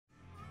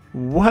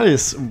What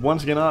is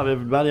once again up,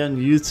 everybody on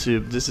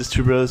YouTube? This is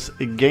Two Bros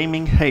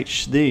Gaming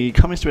HD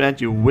coming straight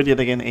at you with yet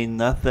again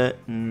another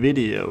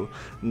video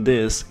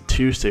this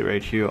Tuesday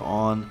right here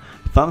on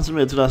Farmers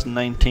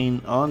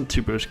 2019 on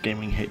Two Bros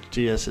Gaming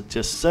HD. As I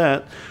just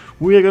said,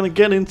 we are gonna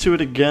get into it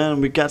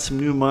again. We got some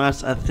new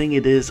mods. I think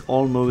it is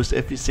almost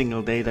every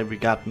single day that we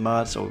got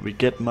mods or we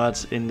get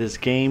mods in this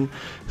game.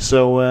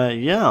 So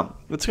yeah,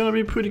 it's gonna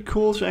be pretty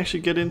cool to actually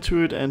get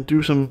into it and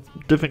do some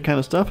different kind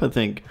of stuff, I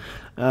think.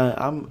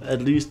 I'm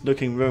at least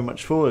looking very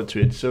much forward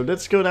to it. So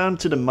let's go down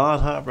to the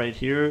mod hub right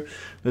here.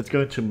 Let's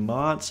go to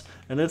mods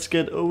and let's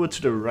get over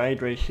to the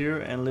right here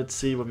and let's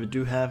see what we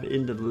do have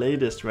in the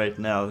latest right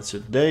now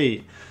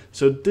today.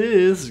 So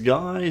this,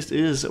 guys,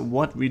 is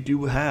what we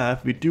do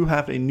have. We do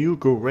have a new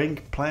Go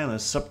Rank Planner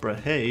Supra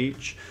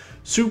H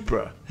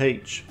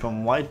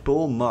from White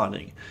Bull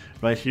Modding.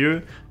 Right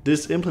here,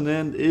 this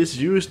implement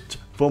is used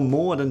for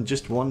more than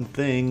just one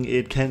thing.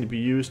 It can be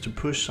used to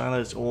push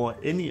silos or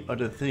any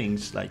other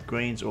things like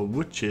grains or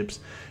wood chips.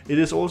 It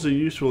is also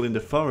useful in the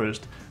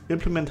forest.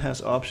 Implement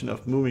has option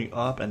of moving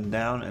up and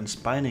down and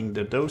spinning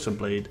the dozer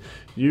blade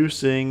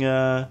using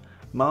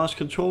mouse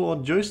control or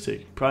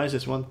joystick. Price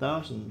is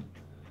 1,000.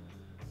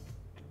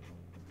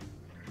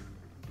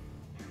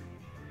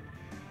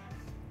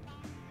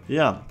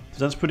 Yeah, so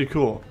that's pretty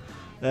cool.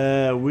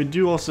 We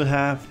do also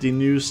have the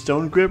new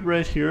stone grip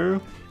right here.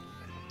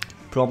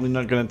 Probably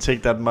not gonna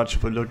take that much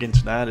of a look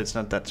into that, it's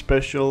not that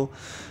special.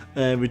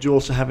 We do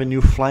also have a new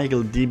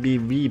Flygel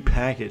DBV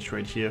package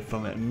right here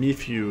from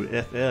Mifu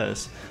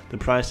FS. The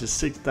price is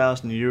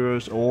 6,000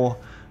 euros or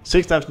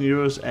 6,000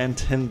 euros and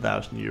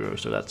 10,000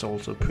 euros, so that's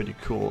also pretty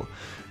cool.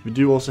 We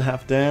do also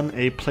have then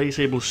a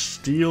placeable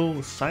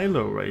steel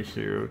silo right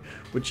here,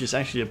 which is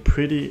actually a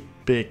pretty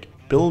big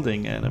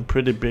building and a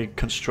pretty big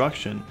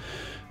construction.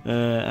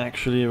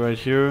 Actually right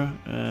here,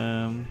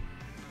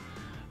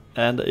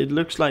 and it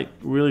looks like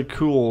really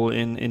cool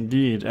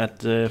indeed at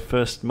the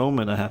first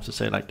moment, I have to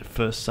say, like the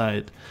first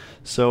sight.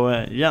 So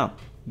yeah,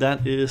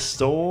 that is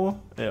store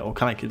or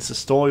kind of like it's a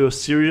store your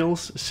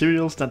cereals,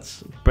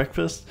 that's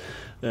breakfast.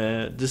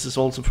 This is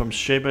also from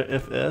Shaper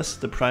FS.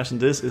 The price on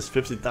this is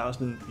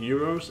 50,000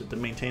 euros. The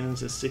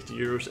maintenance is 60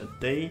 euros a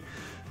day.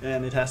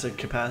 And it has a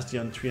capacity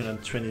on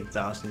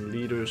 320,000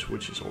 liters,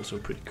 which is also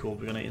pretty cool.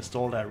 We're gonna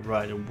install that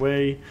right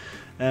away,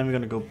 and we're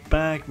gonna go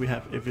back. We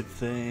have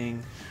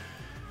everything.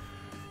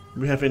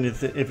 We have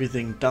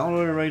everything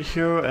downloaded right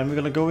here, and we're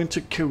gonna go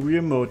into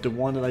career mode, the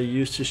one that I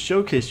use to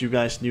showcase you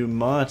guys new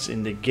mods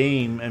in the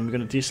game. And we're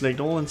gonna deselect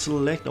all and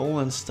select all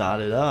and start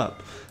it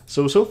up.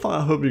 So far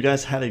I hope you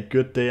guys had a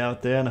good day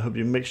out there, and I hope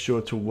you make sure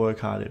to work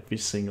hard every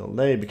single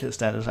day, because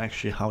that is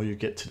actually how you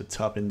get to the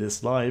top in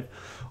this life.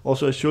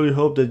 Also, I surely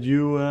hope that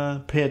you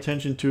pay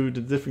attention to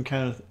the different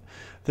kind of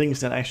things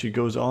that actually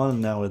goes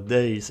on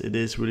nowadays. It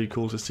is really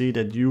cool to see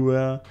that you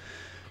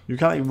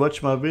kind of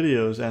watch my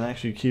videos and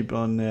actually keep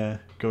on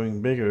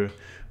going bigger.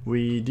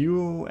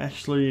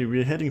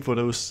 We're heading for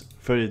those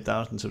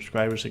 30,000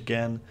 subscribers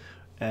again,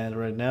 and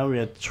right now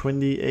we're at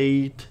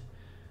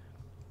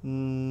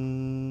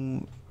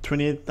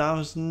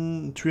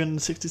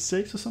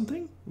 28,366 or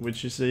something,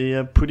 which is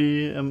a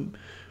pretty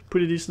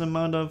decent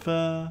amount of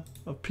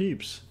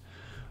peeps.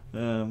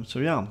 So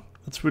yeah,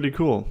 that's really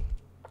cool.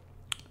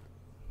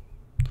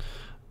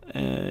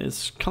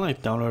 It's kind of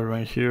like downloaded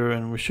right here,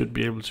 and we should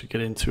be able to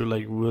get into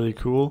like really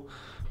cool.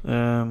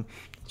 So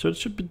it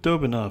should be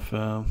dope enough.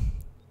 I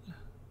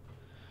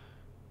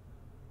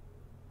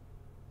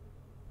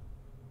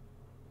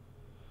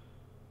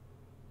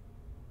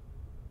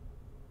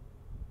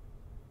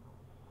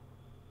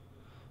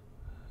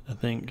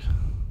think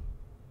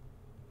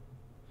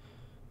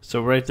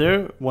so. Right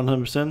there,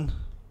 100%.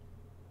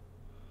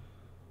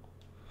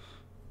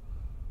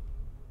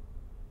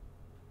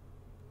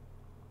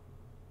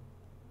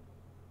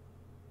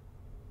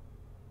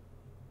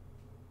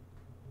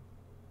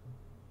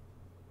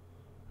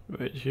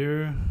 Right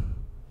here,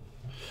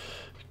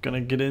 gonna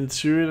get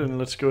into it, and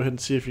let's go ahead and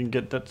see if we can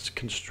get that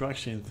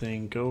construction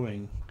thing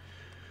going.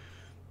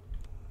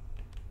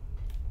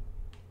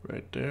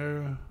 Right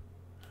there,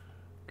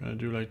 gonna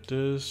do like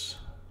this.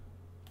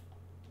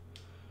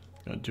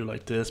 Gonna do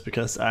like this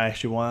because I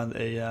actually want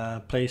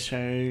a place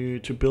here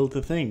to build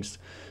the things.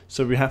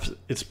 So we have,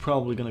 it's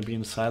probably gonna be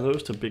in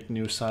silos, the big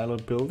new silo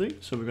building.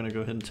 So we're gonna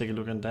go ahead and take a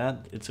look at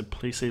that. It's a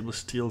placeable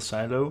steel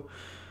silo.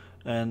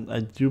 And I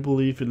do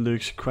believe it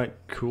looks quite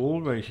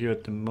cool right here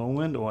at the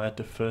moment, or at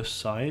the first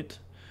sight.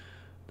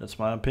 That's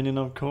my opinion,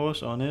 of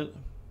course, on it.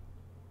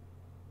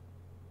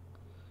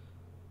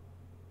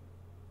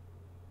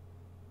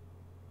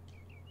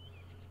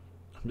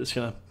 I'm just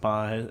gonna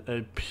buy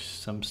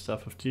some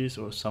stuff of these,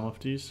 or some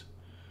of these.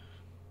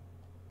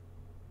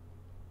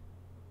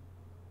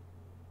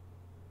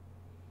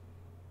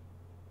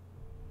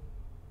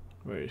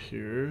 Right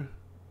here.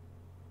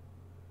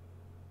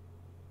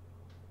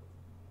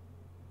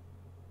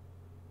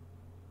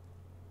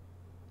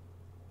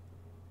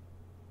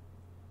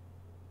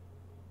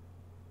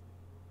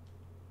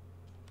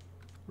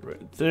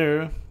 Right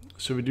there.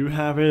 So we do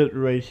have it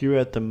right here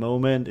at the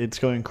moment. It's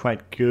going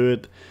quite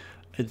good.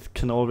 I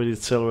can already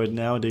tell right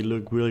now they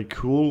look really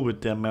cool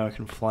with the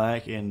American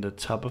flag in the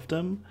top of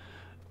them.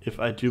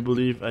 I do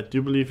believe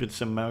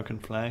it's American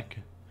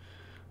flag.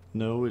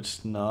 No,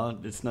 it's not.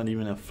 It's not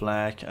even a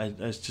flag. I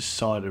just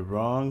saw it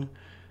wrong.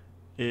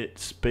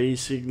 It's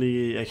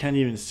basically, I can't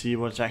even see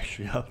what's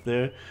actually up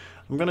there.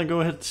 I'm gonna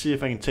go ahead and see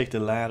if I can take the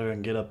ladder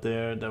and get up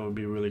there. That would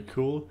be really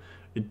cool.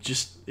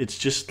 It's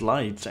just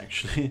lights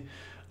actually.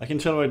 I can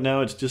tell right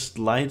now it's just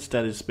lights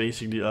that is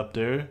basically up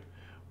there,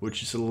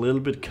 which is a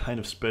little bit kind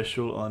of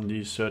special on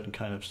these certain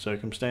kind of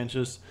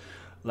circumstances.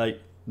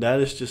 Like that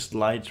is just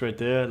lights right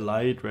there,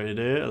 light right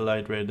there,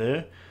 light right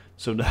there.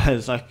 So that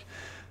is like,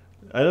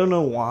 I don't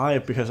know why,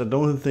 because I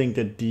don't think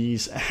that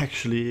these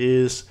actually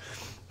is,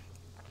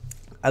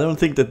 I don't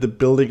think that the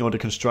building or the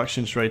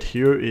constructions right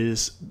here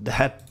is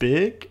that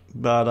big,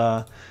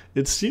 but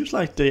it seems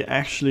like they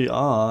actually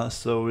are,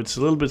 so it's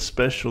a little bit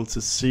special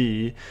to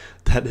see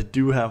that they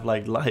do have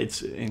like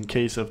lights in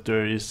case of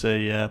there is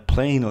a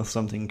plane or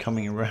something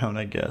coming around,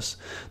 I guess.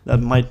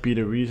 That might be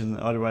the reason,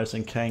 otherwise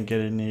I can't get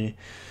any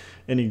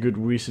good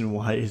reason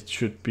why it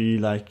should be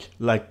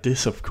like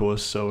this, of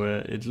course. So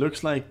it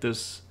looks like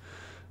there's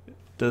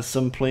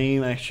some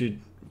plane actually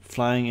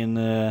flying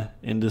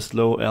in this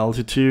low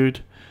altitude.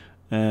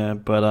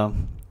 But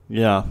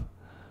yeah,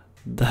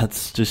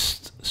 that's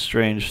just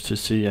strange to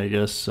see, I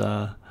guess.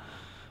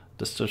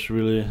 That's just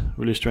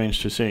really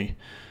strange to see.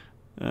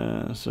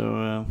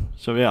 So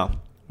yeah,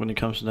 when it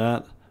comes to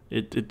that,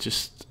 it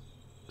just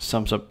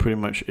sums up pretty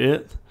much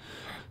it.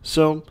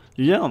 So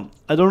yeah,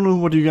 I don't know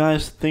what you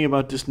guys think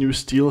about this new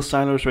steel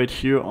silos right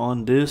here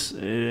on this.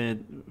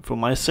 For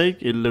my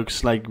sake, it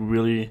looks like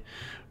really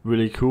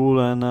cool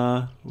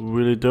and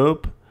really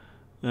dope.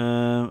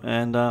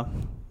 And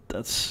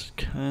that's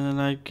kind of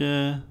like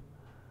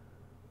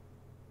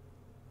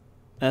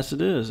as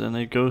it is, and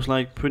it goes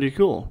like pretty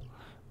cool,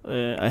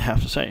 I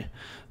have to say.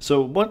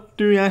 So what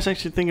do you guys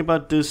actually think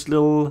about this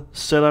little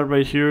setup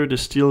right here, the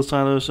steel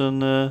silos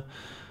and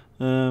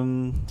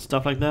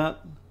stuff like that?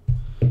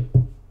 It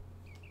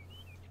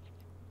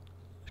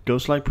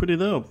goes like pretty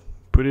dope,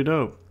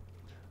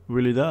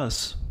 really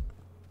does.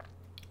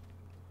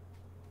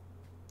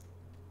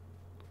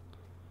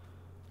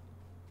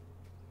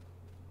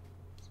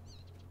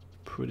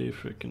 Pretty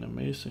freaking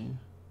amazing.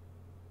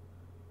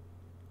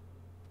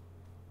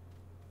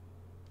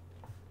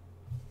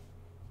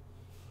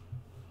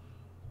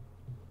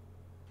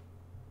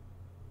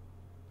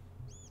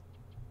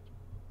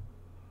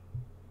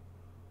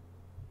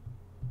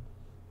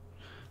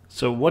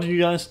 So what do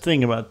you guys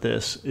think about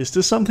this? Is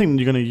this something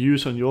you're gonna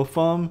use on your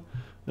farm?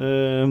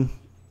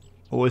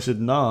 Or is it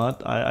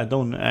not? I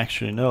don't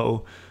actually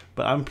know,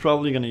 but I'm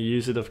probably gonna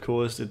use it, of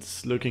course.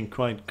 It's looking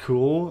quite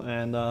cool,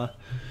 and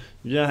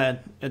yeah,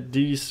 at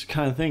these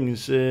kind of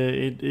things,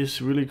 it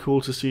is really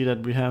cool to see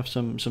that we have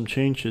some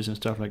changes and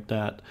stuff like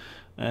that,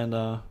 and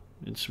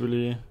it's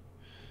really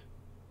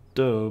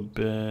dope,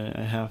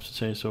 I have to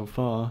say so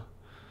far.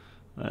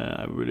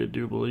 I really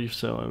do believe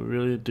so. I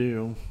really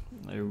do.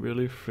 I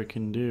really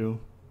freaking do.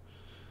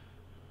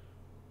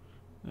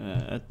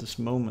 At this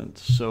moment,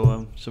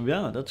 so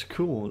yeah, that's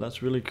cool.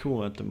 That's really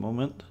cool at the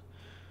moment.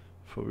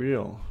 For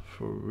real,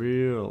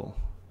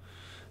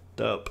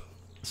 dope.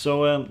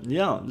 So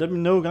yeah, let me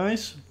know,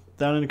 guys,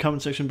 down in the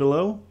comment section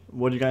below,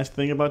 what you guys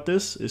think about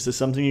this. Is this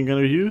something you're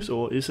gonna use,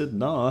 or is it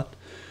not?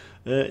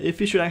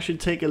 If you should actually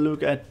take a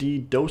look at the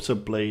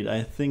dozer blade,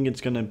 I think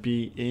it's gonna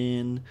be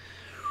in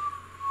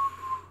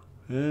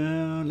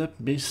let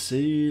me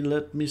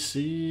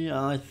see,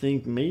 I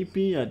think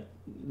maybe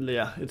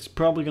yeah, it's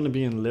probably gonna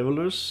be in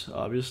levelers,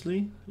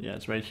 obviously. Yeah,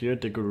 it's right here,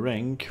 the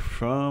rank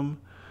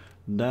from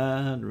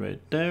that right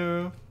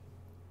there.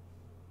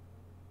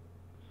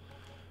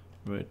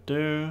 Right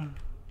there,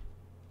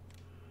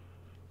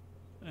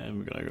 and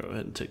we're gonna go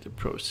ahead and take the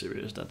Pro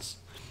Series. That's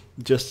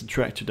just the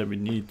tractor that we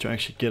need to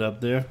actually get up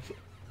there.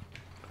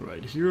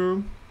 Right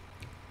here,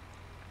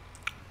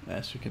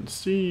 as you can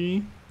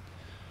see,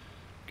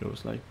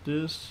 goes like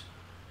this.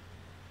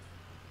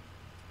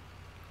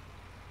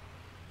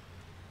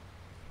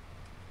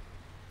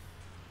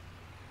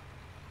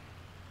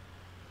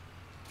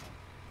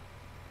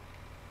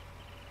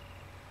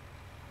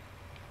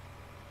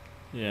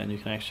 Yeah, and you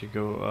can actually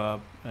go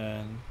up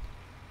and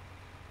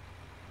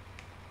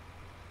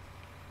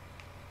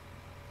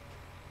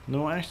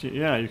no, actually,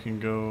 yeah, you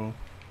can go, you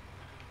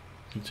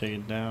can take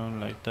it down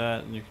like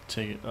that, and you can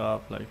take it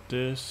up like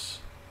this.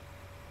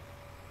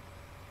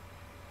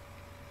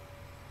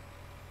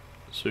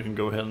 So you can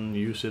go ahead and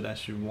use it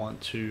as you want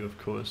to, of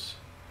course,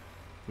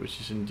 which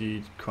is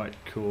indeed quite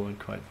cool and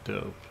quite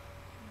dope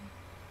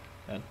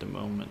at the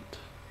moment.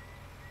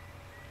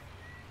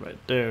 Right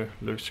there,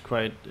 looks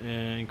quite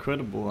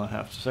incredible, I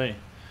have to say.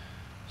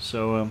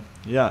 So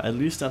yeah, at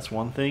least that's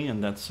one thing,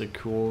 and that's a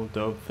cool,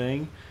 dope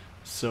thing.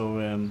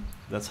 So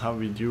that's how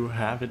we do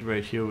have it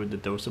right here with the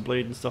dozer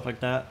blade and stuff like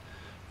that.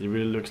 It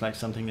really looks like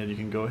something that you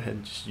can go ahead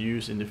and just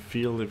use in the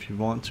field if you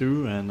want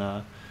to,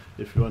 and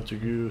if you want to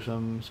do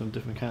some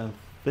different kind of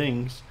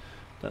things,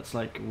 that's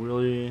like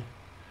really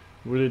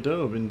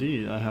dope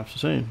indeed, I have to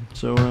say.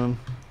 So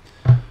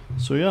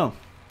So yeah,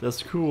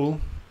 that's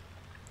cool.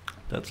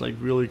 That's like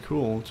really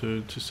cool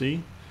to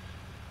see.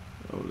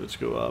 Oh, let's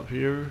go up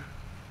here.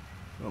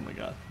 Oh my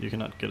god, you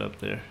cannot get up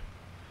there.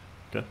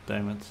 God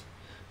damn it.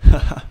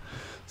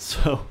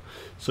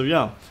 So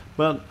yeah,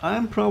 but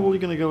I'm probably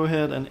gonna go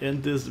ahead and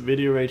end this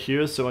video right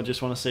here. So I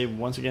just want to say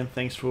once again,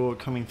 thanks for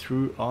coming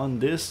through on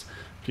this.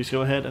 Please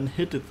go ahead and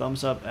hit the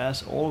thumbs up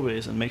as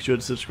always, and make sure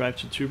to subscribe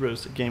to Two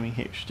Bros Gaming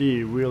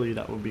HD. Really,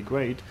 that would be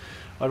great.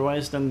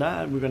 Otherwise than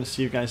that, we're gonna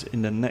see you guys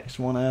in the next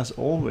one as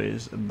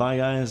always. Bye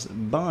guys,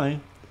 bye.